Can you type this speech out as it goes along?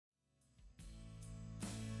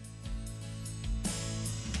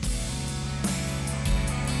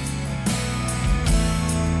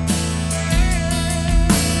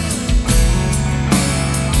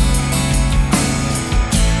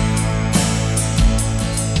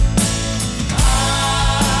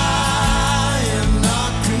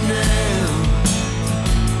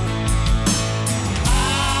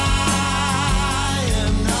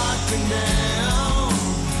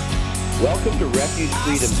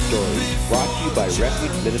Stories, brought to you by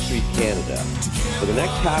Refuge Ministries Canada. For the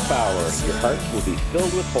next half hour, your hearts will be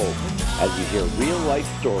filled with hope as you hear real-life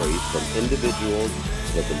stories from individuals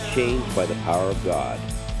that have been changed by the power of God.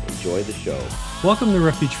 Enjoy the show. Welcome to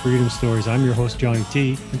Refuge Freedom Stories. I'm your host, Johnny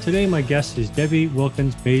T, and today my guest is Debbie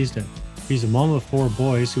Baisden. She's a mom of 4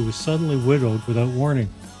 boys who was suddenly widowed without warning.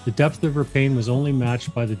 The depth of her pain was only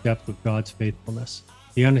matched by the depth of God's faithfulness.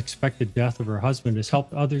 The unexpected death of her husband has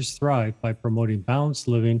helped others thrive by promoting balanced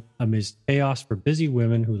living amidst chaos for busy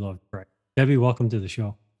women who love Christ. Debbie, welcome to the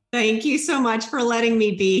show. Thank you so much for letting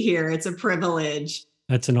me be here. It's a privilege.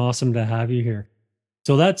 That's an awesome to have you here.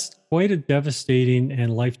 So that's quite a devastating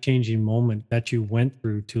and life-changing moment that you went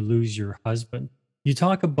through to lose your husband. You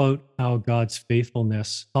talk about how God's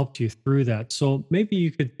faithfulness helped you through that. So maybe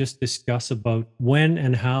you could just discuss about when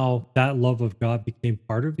and how that love of God became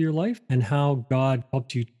part of your life and how God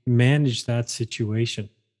helped you manage that situation.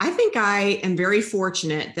 I think I am very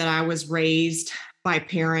fortunate that I was raised by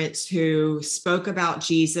parents who spoke about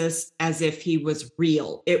Jesus as if he was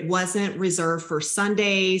real. It wasn't reserved for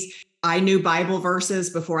Sundays. I knew Bible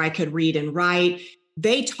verses before I could read and write.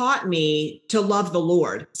 They taught me to love the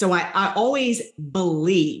Lord. So I always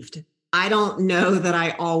believed. I don't know that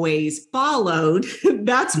I always followed.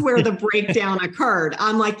 That's where the breakdown occurred.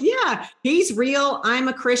 I'm like, yeah, he's real. I'm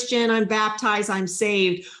a Christian. I'm baptized. I'm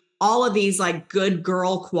saved. All of these like good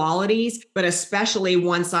girl qualities, but especially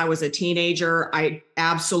once I was a teenager, I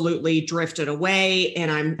absolutely drifted away.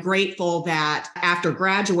 And I'm grateful that after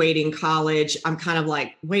graduating college, I'm kind of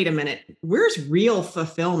like, wait a minute, where's real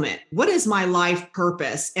fulfillment? What is my life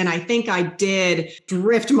purpose? And I think I did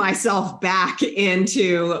drift myself back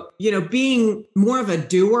into, being more of a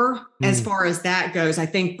doer as far as that goes. I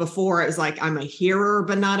think before it was like, I'm a hearer,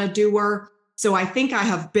 but not a doer. So I think I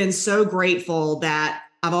have been so grateful that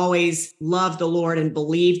I've always loved the Lord and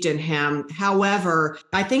believed in him. However,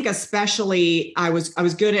 I think especially I was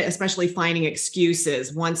good at especially finding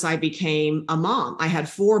excuses once I became a mom. I had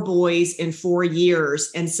 4 boys in 4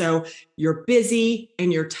 years. And so you're busy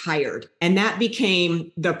and you're tired. And that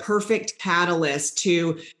became the perfect catalyst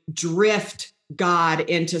to drift God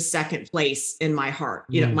into second place in my heart.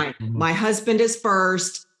 My husband is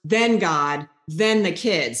first, then God, then the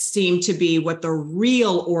kids seem to be what the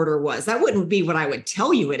real order was. That wouldn't be what I would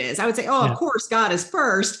tell you it is. I would say, of course, God is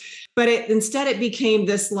first. But instead it became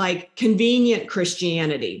this like convenient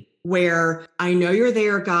Christianity where I know you're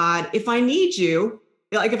there, God. If I need you,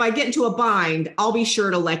 like if I get into a bind, I'll be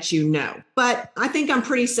sure to let you know. But I think I'm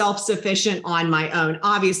pretty self-sufficient on my own.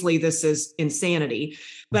 Obviously, this is insanity.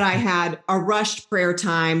 But I had a rushed prayer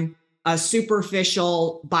time, a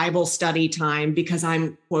superficial Bible study time because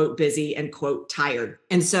I'm, quote, busy and, quote, tired.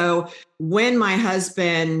 And so when my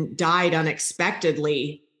husband died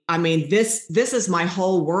unexpectedly, I mean, this is my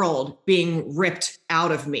whole world being ripped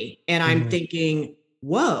out of me. And I'm thinking,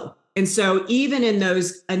 whoa. And so even in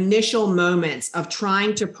those initial moments of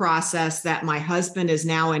trying to process that my husband is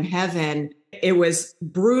now in heaven, it was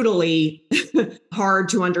brutally hard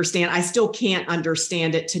to understand. I still can't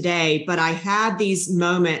understand it today, but I had these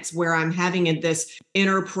moments where I'm having this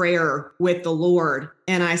inner prayer with the Lord.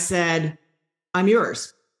 And I said, I'm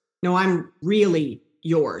yours. No, I'm really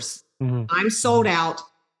yours. I'm sold out.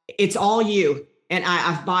 It's all you. And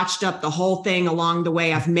I've botched up the whole thing along the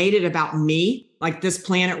way. I've made it about me, like this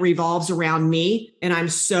planet revolves around me. And I'm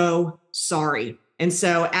so sorry. And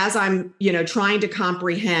so as I'm, trying to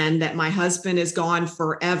comprehend that my husband is gone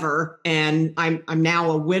forever and I'm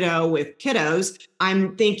now a widow with kiddos,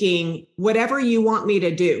 I'm thinking, whatever you want me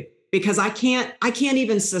to do, because I can't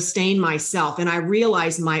even sustain myself. And I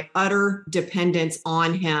realize my utter dependence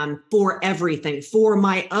on him for everything, for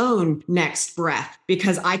my own next breath,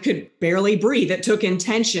 because I could barely breathe. It took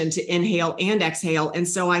intention to inhale and exhale. And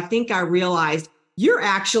so I think I realized, you're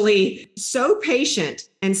actually so patient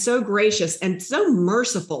and so gracious and so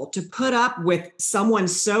merciful to put up with someone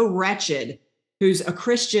so wretched who's a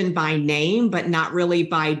Christian by name, but not really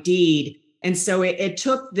by deed. And so it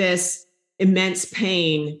took this immense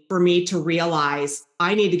pain for me to realize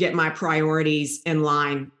I need to get my priorities in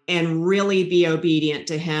line and really be obedient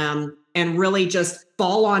to him and really just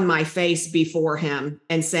fall on my face before him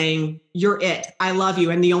and saying, you're it. I love you.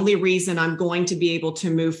 And the only reason I'm going to be able to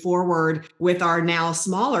move forward with our now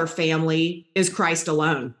smaller family is Christ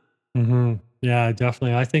alone. Yeah,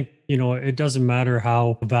 definitely. I think, it doesn't matter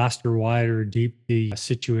how vast or wide or deep the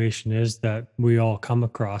situation is that we all come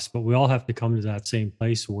across, but we all have to come to that same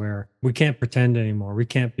place where we can't pretend anymore. We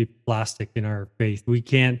can't be plastic in our faith. We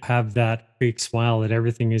can't have that fake smile that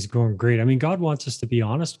everything is going great. I mean, God wants us to be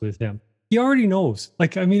honest with him. He already knows.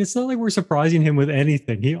 Like, I mean, it's not like we're surprising him with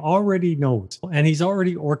anything. He already knows. And he's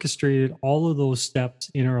already orchestrated all of those steps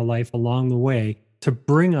in our life along the way to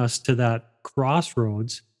bring us to that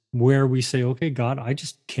crossroads where we say, okay, God, I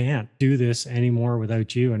just can't do this anymore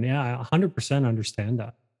without you. And yeah, I 100% understand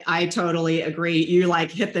that. I totally agree. You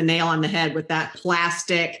like hit the nail on the head with that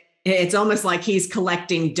plastic. It's almost like he's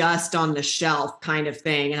collecting dust on the shelf kind of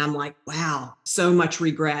thing. And I'm like, wow, so much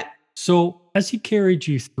regret. So, as he carried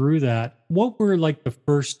you through that, what were like the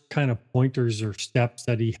first kind of pointers or steps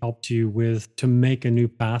that he helped you with to make a new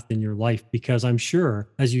path in your life? Because I'm sure,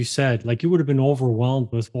 as you said, like you would have been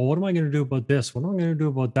overwhelmed with, well, what am I going to do about this? What am I going to do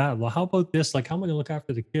about that? Well, how about this? Like, how am I going to look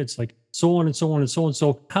after the kids? Like, so on and so on and so on.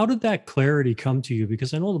 So, how did that clarity come to you?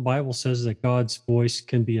 Because I know the Bible says that God's voice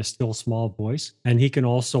can be a still small voice, and he can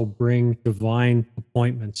also bring divine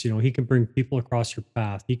appointments. You know, he can bring people across your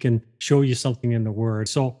path, he can show you something in the word.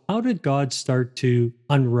 So, how did God start to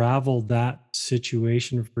unravel that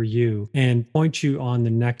situation for you and point you on the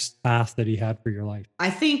next path that he had for your life? I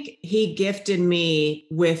think he gifted me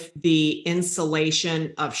with the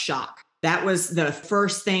insulation of shock. That was the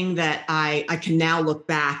first thing that I can now look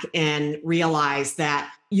back and realize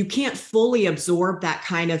that you can't fully absorb that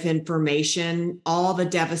kind of information, all the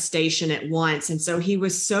devastation at once. And so he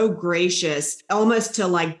was so gracious, almost to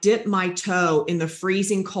like dip my toe in the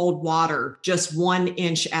freezing cold water, just 1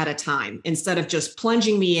 inch at a time, instead of just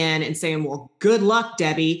plunging me in and saying, well, good luck,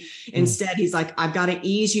 Debbie. Instead, he's like, I've got to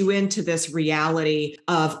ease you into this reality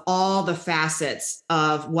of all the facets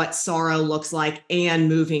of what sorrow looks like and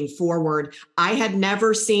moving forward. I had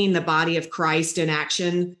never seen the body of Christ in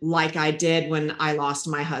action like I did when I lost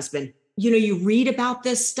my husband. You know, you read about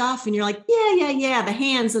this stuff and you're like, yeah, the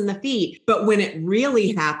hands and the feet. But when it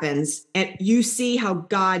really happens and you see how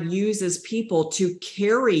God uses people to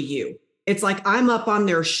carry you, it's like I'm up on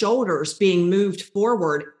their shoulders being moved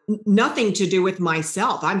forward. Nothing to do with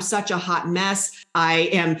myself. I'm such a hot mess. I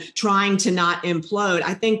am trying to not implode.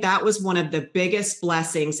 I think that was one of the biggest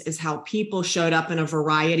blessings, is how people showed up in a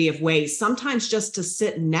variety of ways, sometimes just to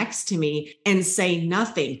sit next to me and say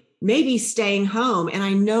nothing, maybe staying home. And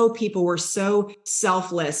I know people were so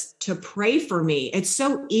selfless to pray for me. It's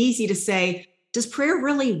so easy to say, does prayer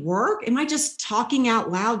really work? Am I just talking out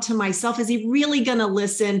loud to myself? Is he really going to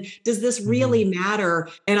listen? Does this really matter?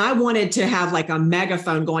 And I wanted to have like a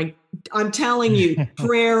megaphone going, I'm telling you,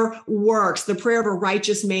 prayer works. The prayer of a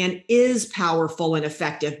righteous man is powerful and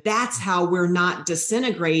effective. That's how we're not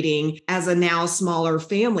disintegrating as a now smaller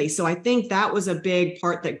family. So I think that was a big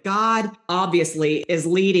part, that God obviously is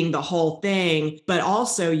leading the whole thing, but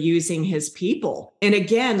also using his people. And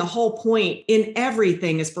again, the whole point in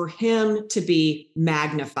everything is for him to be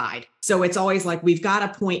magnified. So it's always like we've got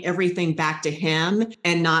to point everything back to him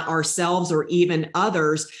and not ourselves or even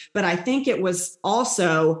others. But I think it was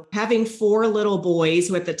also having 4 little boys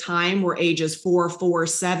who at the time were ages 4,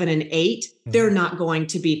 7, and 8. They're not going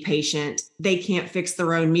to be patient. They can't fix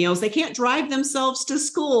their own meals. They can't drive themselves to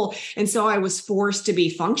school. And so I was forced to be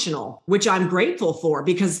functional, which I'm grateful for,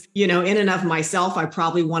 because, you know, in and of myself, I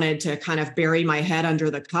probably wanted to kind of bury my head under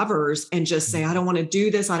the covers and just say, I don't want to do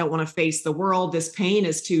this. I don't want to face the world. This pain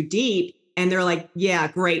is too deep. And they're like, yeah,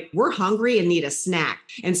 great. We're hungry and need a snack.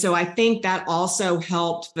 And so I think that also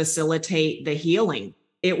helped facilitate the healing.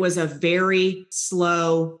 It was a very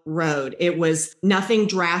slow road. It was nothing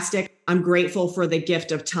drastic. I'm grateful for the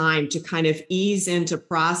gift of time to kind of ease into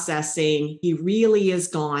processing. He really is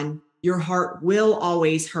gone. Your heart will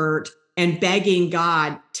always hurt. And begging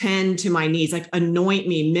God, tend to my needs, like anoint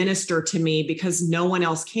me, minister to me, because no one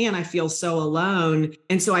else can. I feel so alone.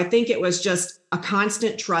 And so I think it was just a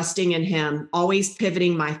constant trusting in him, always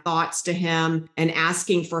pivoting my thoughts to him and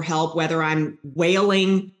asking for help, whether I'm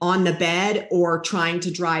wailing on the bed or trying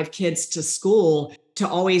to drive kids to school, to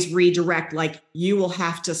always redirect, like, you will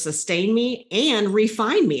have to sustain me and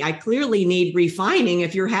refine me. I clearly need refining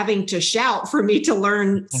if you're having to shout for me to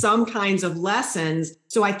learn some kinds of lessons.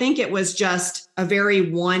 So I think it was just a very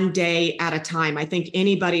one day at a time. I think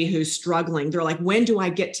anybody who's struggling, they're like, when do I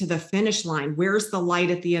get to the finish line? Where's the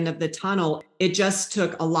light at the end of the tunnel? It just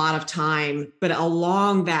took a lot of time, but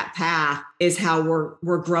along that path is how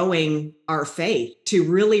we're growing our faith, to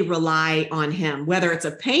really rely on him, whether it's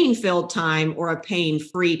a pain-filled time or a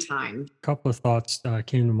pain-free time. A couple of thoughts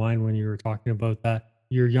came to mind when you were talking about that.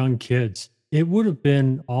 Your young kids, it would have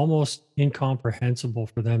been almost incomprehensible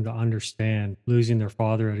for them to understand losing their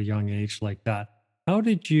father at a young age like that. How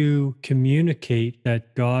did you communicate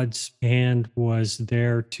that God's hand was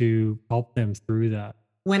there to help them through that?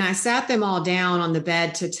 When I sat them all down on the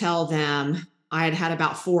bed to tell them, I had had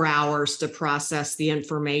about 4 hours to process the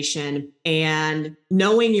information. And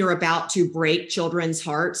knowing you're about to break children's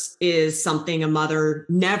hearts is something a mother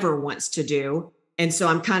never wants to do. And so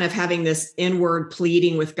I'm kind of having this inward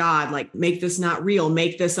pleading with God, like, make this not real,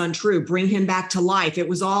 make this untrue, bring him back to life. It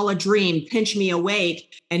was all a dream, pinch me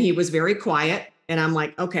awake. And he was very quiet. And I'm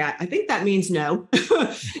like, okay, I think that means no.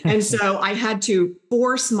 And so I had to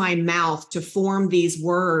force my mouth to form these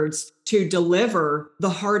words to deliver the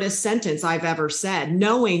hardest sentence I've ever said,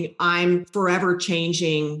 knowing I'm forever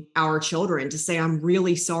changing our children, to say, I'm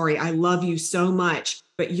really sorry. I love you so much,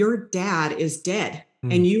 but your dad is dead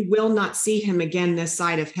and you will not see him again this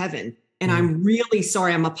side of heaven. And I'm really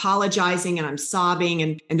sorry. I'm apologizing and I'm sobbing,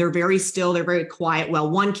 and they're very still. They're very quiet.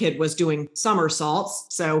 Well, one kid was doing somersaults.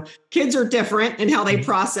 So kids are different in how they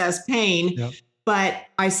process pain. Yep. But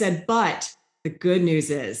I said, but the good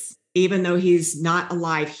news is, even though he's not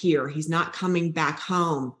alive here, he's not coming back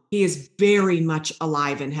home, he is very much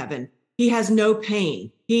alive in heaven. He has no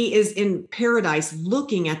pain. He is in paradise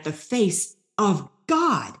looking at the face of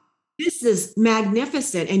God. This is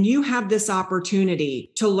magnificent. And you have this opportunity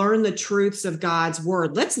to learn the truths of God's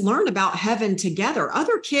word. Let's learn about heaven together.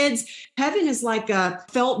 Other kids, heaven is like a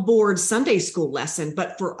felt board Sunday school lesson.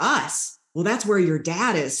 But for us, well, that's where your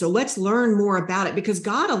dad is. So let's learn more about it, because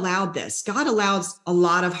God allowed this. God allows a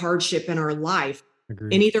lot of hardship in our life.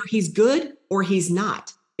 Agreed. And either he's good or he's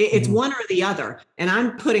not. It's one or the other. And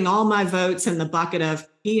I'm putting all my votes in the bucket of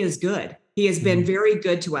he is good. He has been very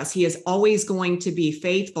good to us. He is always going to be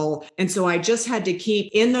faithful. And so I just had to keep,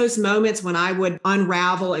 in those moments when I would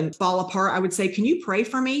unravel and fall apart, I would say, can you pray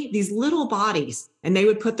for me? These little bodies. And they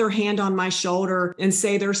would put their hand on my shoulder and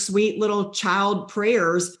say their sweet little child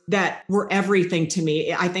prayers that were everything to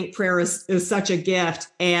me. I think prayer is such a gift.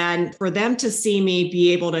 And for them to see me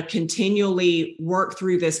be able to continually work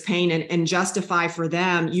through this pain and justify for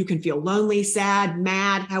them, you can feel lonely, sad,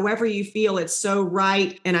 mad, however you feel, it's so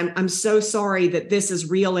right. And I'm so sorry that this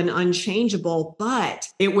is real and unchangeable, but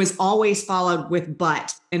it was always followed with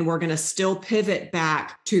but. And we're going to still pivot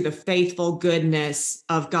back to the faithful goodness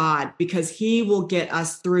of God, because he will get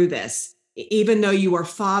us through this. Even though you are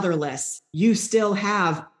fatherless, you still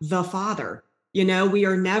have the Father. You know, we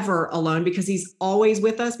are never alone because he's always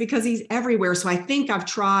with us, because he's everywhere. So I think I've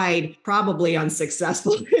tried, probably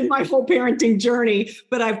unsuccessful in my whole parenting journey,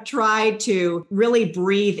 but I've tried to really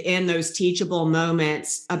breathe in those teachable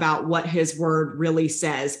moments about what his word really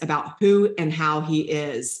says about who and how he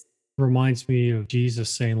is. Reminds me of Jesus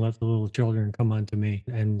saying, let the little children come unto me.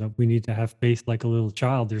 And we need to have faith like a little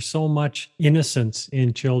child. There's so much innocence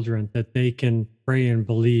in children that they can pray and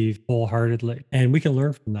believe wholeheartedly. And we can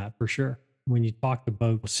learn from that for sure. When you talked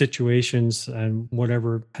about situations and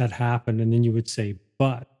whatever had happened, and then you would say,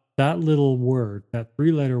 but that little word, that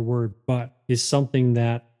 3-letter word, but, is something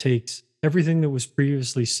that takes everything that was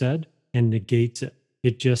previously said and negates it.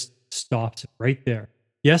 It just stops it right there.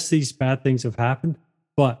 Yes, these bad things have happened,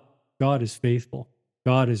 but God is faithful.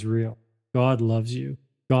 God is real. God loves you.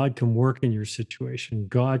 God can work in your situation.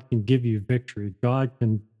 God can give you victory. God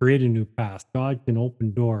can create a new path. God can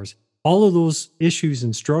open doors. All of those issues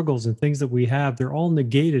and struggles and things that we have, they're all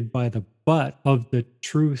negated by the but of the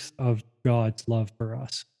truth of God's love for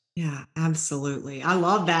us. Yeah, absolutely. I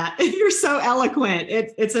love that. You're so eloquent.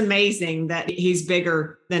 It's amazing that he's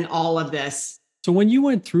bigger than all of this. So when you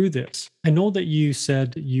went through this, I know that you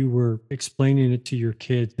said you were explaining it to your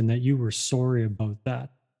kids and that you were sorry about that.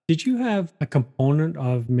 Did you have a component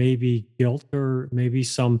of maybe guilt or maybe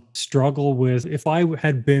some struggle with, if I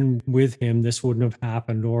had been with him, this wouldn't have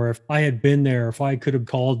happened? Or if I had been there, if I could have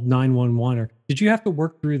called 911? Or did you have to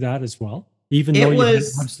work through that as well, even though you had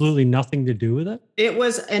absolutely nothing to do with it? It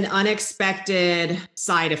was an unexpected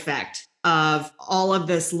side effect of all of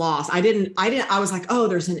this loss. I was like, oh,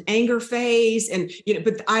 there's an anger phase. And,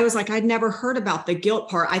 but I was like, I'd never heard about the guilt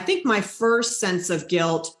part. I think my first sense of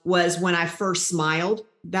guilt was when I first smiled.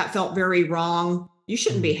 That felt very wrong. You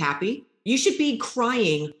shouldn't be happy. You should be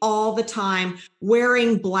crying all the time,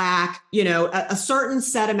 wearing black, a certain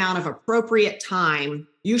set amount of appropriate time.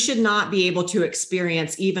 You should not be able to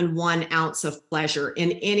experience even 1 ounce of pleasure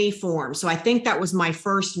in any form. So I think that was my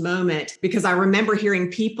first moment, because I remember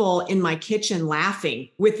hearing people in my kitchen laughing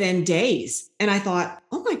within days. And I thought,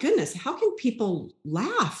 oh my goodness, how can people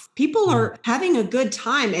laugh? People are having a good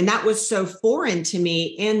time. And that was so foreign to me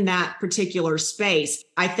in that particular space.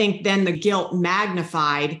 I think then the guilt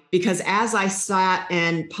magnified, because as I sat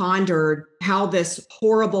and pondered how this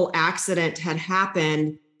horrible accident had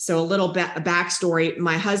happened. So a little bit a backstory,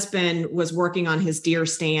 my husband was working on his deer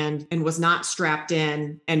stand and was not strapped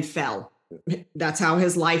in and fell. That's how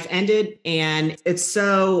his life ended. And it's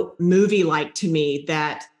so movie-like to me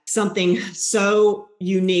that something so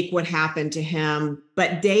unique would happen to him.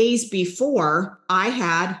 But days before, I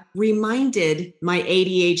had reminded my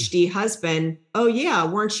ADHD husband, oh yeah,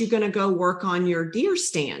 weren't you going to go work on your deer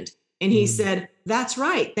stand? And he said, that's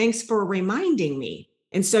right. Thanks for reminding me.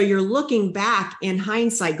 And so you're looking back in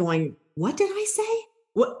hindsight going, what did I say?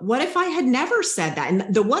 What if I had never said that?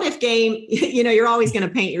 And the what if game, you're always going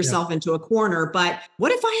to paint yourself into a corner. But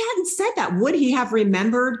what if I hadn't said that? Would he have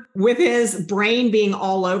remembered with his brain being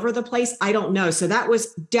all over the place? I don't know. So that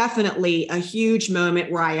was definitely a huge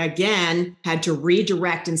moment where I, again, had to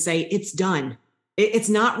redirect and say, it's done. It's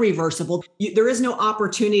not reversible. There is no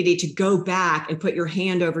opportunity to go back and put your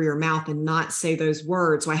hand over your mouth and not say those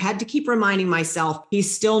words. So I had to keep reminding myself,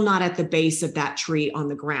 he's still not at the base of that tree on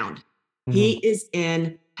the ground. He is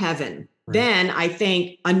in heaven. Right. Then I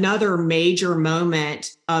think another major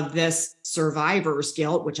moment of this survivor's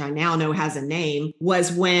guilt, which I now know has a name,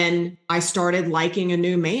 was when I started liking a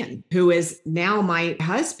new man who is now my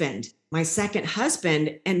husband, my second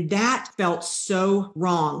husband. And that felt so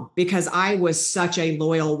wrong because I was such a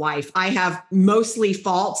loyal wife. I have mostly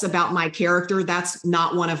faults about my character. That's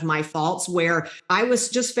not one of my faults, where I was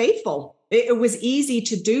just faithful. It was easy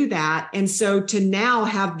to do that. And so to now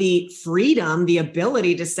have the freedom, the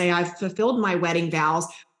ability to say, I've fulfilled my wedding vows,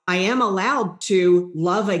 I am allowed to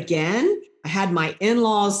love again. I had my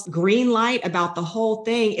in-laws green light about the whole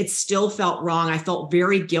thing. It still felt wrong. I felt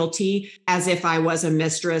very guilty, as if I was a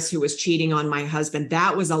mistress who was cheating on my husband.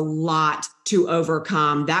 That was a lot to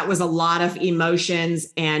overcome. That was a lot of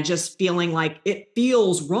emotions and just feeling like it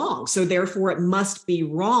feels wrong. So therefore it must be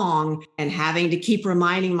wrong. And having to keep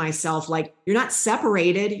reminding myself, like, you're not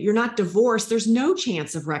separated, you're not divorced. There's no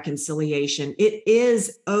chance of reconciliation. It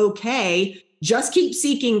is okay. Just keep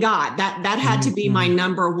seeking God. That had to be my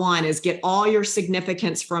number one, is get all your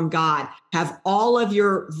significance from God. Have all of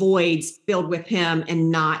your voids filled with him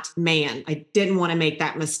and not man. I didn't want to make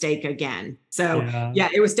that mistake again. So yeah,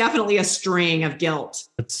 it was definitely a string of guilt.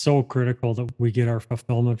 It's so critical that we get our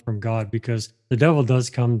fulfillment from God, because the devil does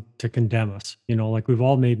come to condemn us. Like, we've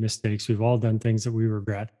all made mistakes. We've all done things that we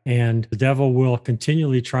regret. And the devil will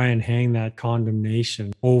continually try and hang that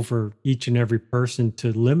condemnation over each and every person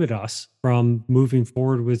to limit us from moving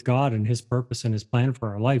forward with God and his purpose and his plan for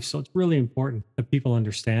our life. So it's really important that people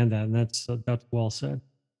understand that. And that's well said.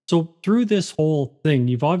 So through this whole thing,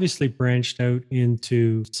 you've obviously branched out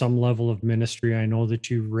into some level of ministry. I know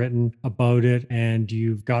that you've written about it and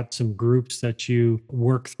you've got some groups that you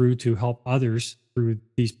work through to help others through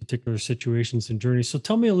these particular situations and journeys. So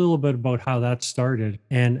tell me a little bit about how that started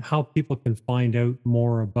and how people can find out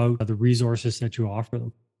more about the resources that you offer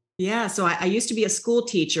them. Yeah. So I used to be a school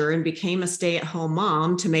teacher and became a stay-at-home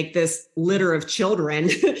mom to make this litter of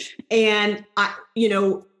children. And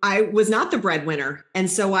I was not the breadwinner. And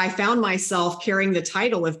so I found myself carrying the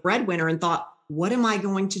title of breadwinner and thought, what am I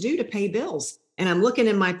going to do to pay bills? And I'm looking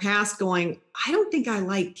in my past going, I don't think I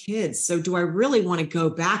like kids. So do I really want to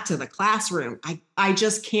go back to the classroom? I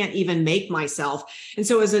just can't even make myself. And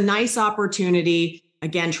so it was a nice opportunity,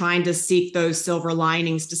 again, trying to seek those silver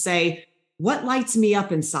linings to say, what lights me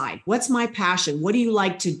up inside? What's my passion? What do you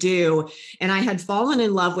like to do? And I had fallen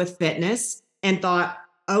in love with fitness and thought,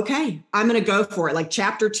 okay, I'm going to go for it. Like,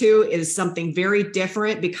 chapter 2 is something very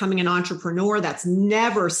different, becoming an entrepreneur. That's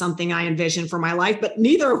never something I envisioned for my life, but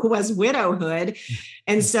neither was widowhood.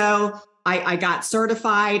 And so I got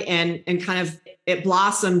certified and kind of it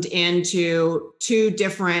blossomed into 2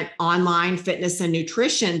 different online fitness and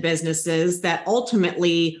nutrition businesses that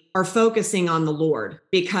ultimately are focusing on the Lord,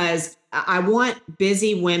 because I want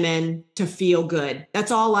busy women to feel good.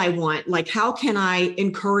 That's all I want. Like, how can I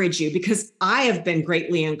encourage you? Because I have been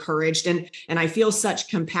greatly encouraged and I feel such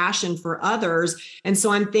compassion for others. And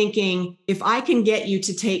so I'm thinking, if I can get you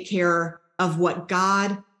to take care of what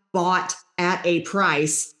God bought at a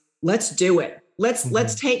price, let's do it.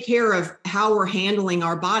 Let's take care of how we're handling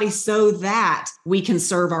our body so that we can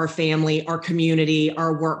serve our family, our community,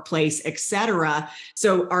 our workplace, et cetera.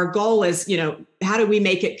 So our goal is, how do we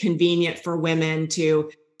make it convenient for women to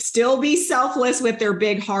still be selfless with their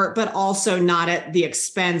big heart, but also not at the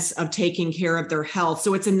expense of taking care of their health?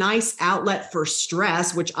 So it's a nice outlet for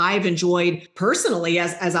stress, which I've enjoyed personally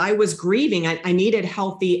as I was grieving. I needed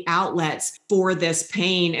healthy outlets for this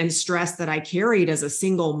pain and stress that I carried as a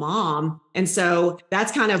single mom. And so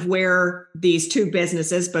that's kind of where these two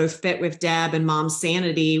businesses, both Fit with Deb and Mom's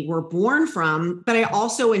Sanity, were born from. But I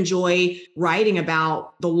also enjoy writing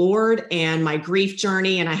about the Lord and my grief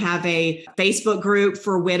journey. And I have a Facebook group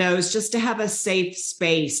for widows just to have a safe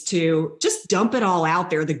space to just dump it all out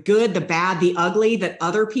there, the good, the bad, the ugly that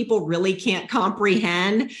other people really can't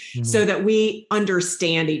comprehend, so that we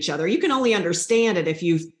understand each other. You can only understand it if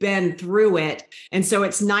you've been through it. And so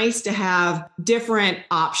it's nice to have different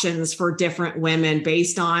options for different women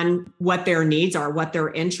based on what their needs are, what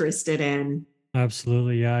they're interested in.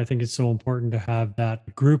 Absolutely. Yeah. I think it's so important to have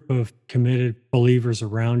that group of committed believers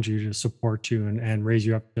around you to support you and raise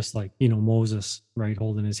you up, just like, Moses, right?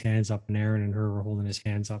 Holding his hands up, and Aaron and her were holding his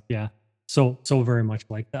hands up. Yeah. So very much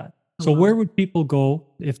like that. So where would people go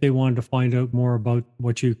if they wanted to find out more about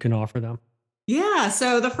what you can offer them? Yeah.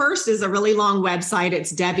 So the first is a really long website.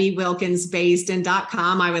 It's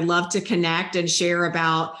DebbieWilkinsBaisden.com. I would love to connect and share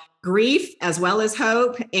about grief as well as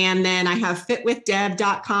hope. And then I have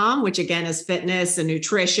fitwithdeb.com, which again is fitness and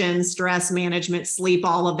nutrition, stress management, sleep,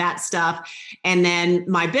 all of that stuff. And then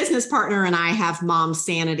my business partner and I have Mom's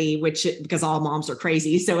Sanity, which, because all moms are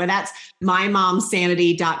crazy. So that's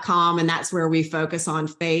mymomsanity.com. And that's where we focus on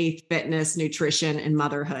faith, fitness, nutrition, and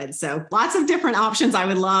motherhood. So lots of different options. I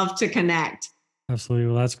would love to connect.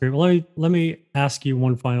 Absolutely. Well, that's great. Well, let me ask you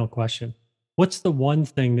one final question. What's the one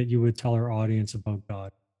thing that you would tell our audience about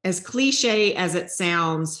God? As cliche as it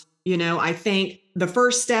sounds, I think the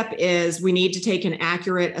first step is we need to take an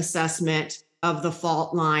accurate assessment of the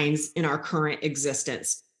fault lines in our current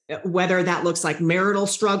existence, whether that looks like marital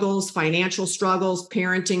struggles, financial struggles,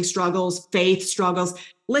 parenting struggles, faith struggles.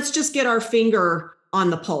 Let's just get our finger on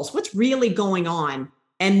the pulse. What's really going on?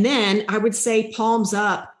 And then I would say palms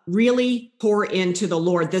up, really pour into the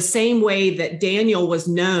Lord the same way that Daniel was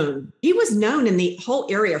known. He was known in the whole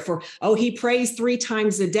area for, he prays 3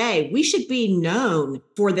 times a day. We should be known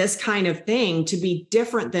for this kind of thing, to be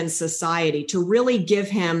different than society, to really give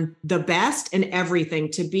him the best in everything,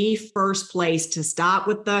 to be first place, to stop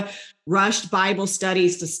with the rushed Bible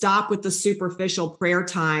studies, to stop with the superficial prayer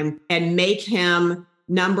time, and make him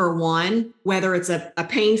number one, whether it's a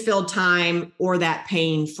pain-filled time or that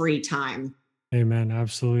pain-free time. Amen.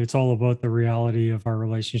 Absolutely. It's all about the reality of our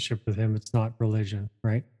relationship with him. It's not religion,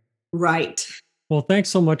 right? Right. Well, thanks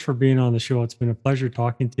so much for being on the show. It's been a pleasure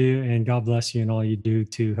talking to you, and God bless you and all you do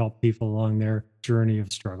to help people along their journey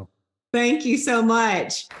of struggle. Thank you so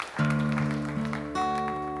much.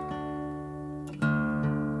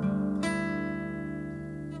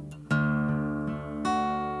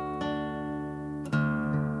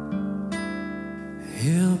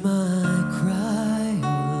 Hear my cry,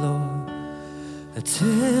 O Lord,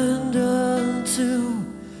 attend unto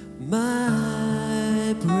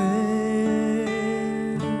my prayer.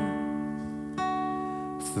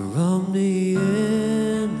 From the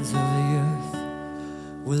ends of the earth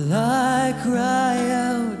will I cry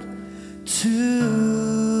out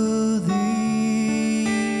to thee.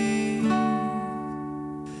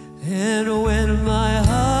 And when my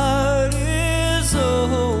heart is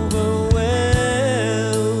overwhelmed,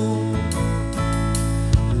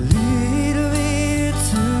 lead me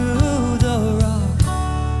to the rock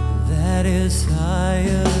that is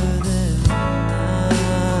higher than I,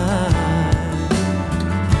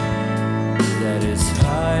 that is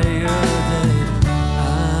higher than I.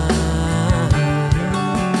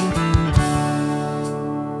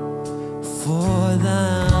 For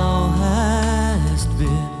thou hast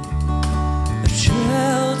been a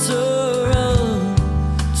shelter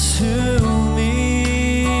unto me,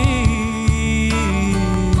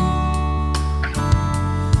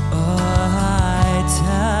 a high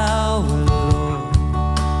tower, Lord,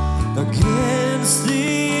 against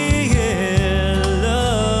the enemy.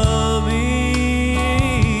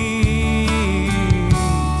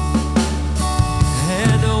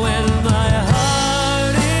 And when my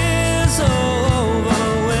heart is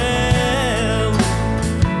overwhelmed,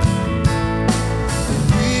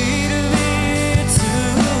 lead me to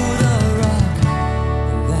the rock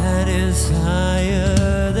that is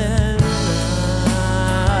higher than I,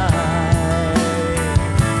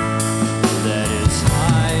 that is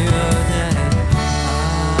higher than I.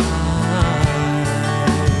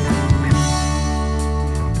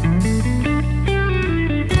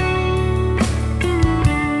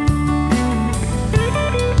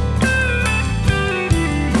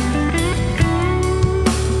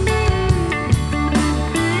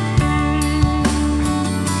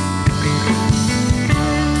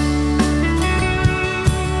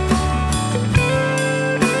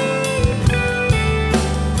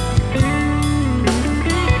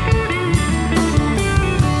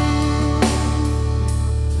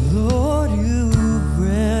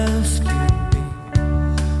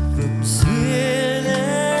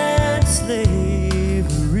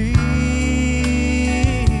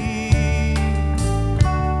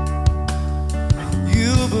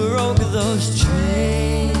 broke those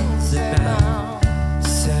chains that bound,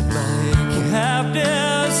 set my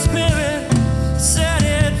captive spirit, set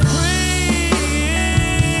it free.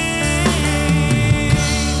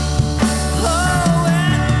 Oh,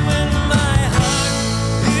 and when my heart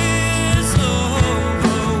is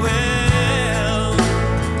overwhelmed,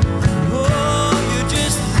 oh, you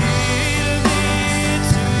just lead me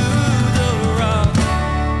to the rock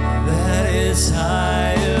that is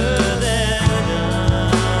higher than I.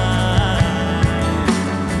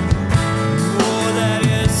 Oh, that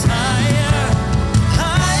is higher,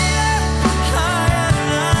 higher, higher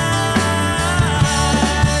than I.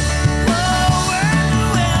 Oh,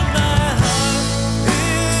 when my heart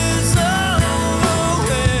is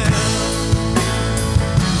overwhelmed,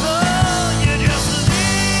 oh, you just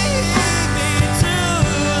lead me to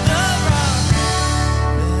the rock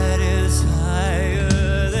that is higher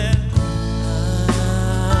than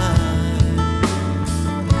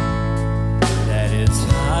that is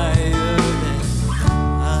higher than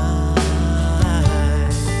I.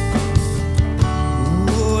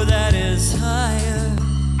 Oh, that is higher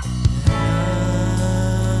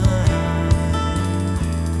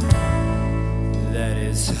that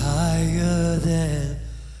is higher than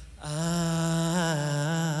I.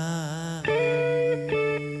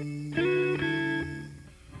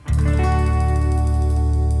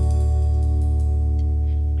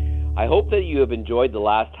 I hope that you have enjoyed the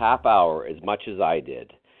last half hour as much as I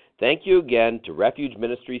did. Thank you again to Refuge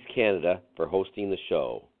Ministries Canada for hosting the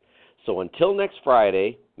show. So until next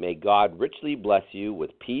Friday, may God richly bless you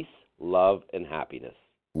with peace, love, and happiness.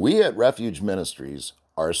 We at Refuge Ministries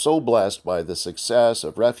are so blessed by the success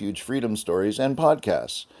of Refuge Freedom Stories and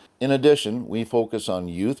podcasts. In addition, we focus on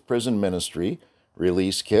youth prison ministry,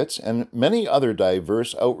 release kits, and many other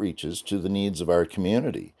diverse outreaches to the needs of our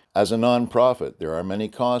community. As a nonprofit, there are many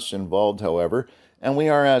costs involved, however, and we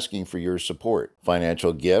are asking for your support.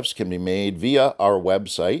 Financial gifts can be made via our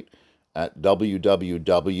website at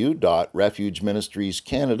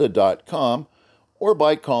www.refugeministriescanada.com or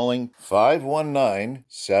by calling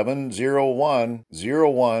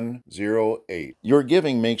 519-701-0108. Your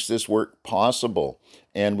giving makes this work possible,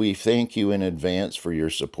 and we thank you in advance for your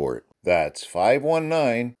support. That's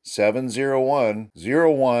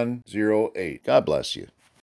 519-701-0108. God bless you.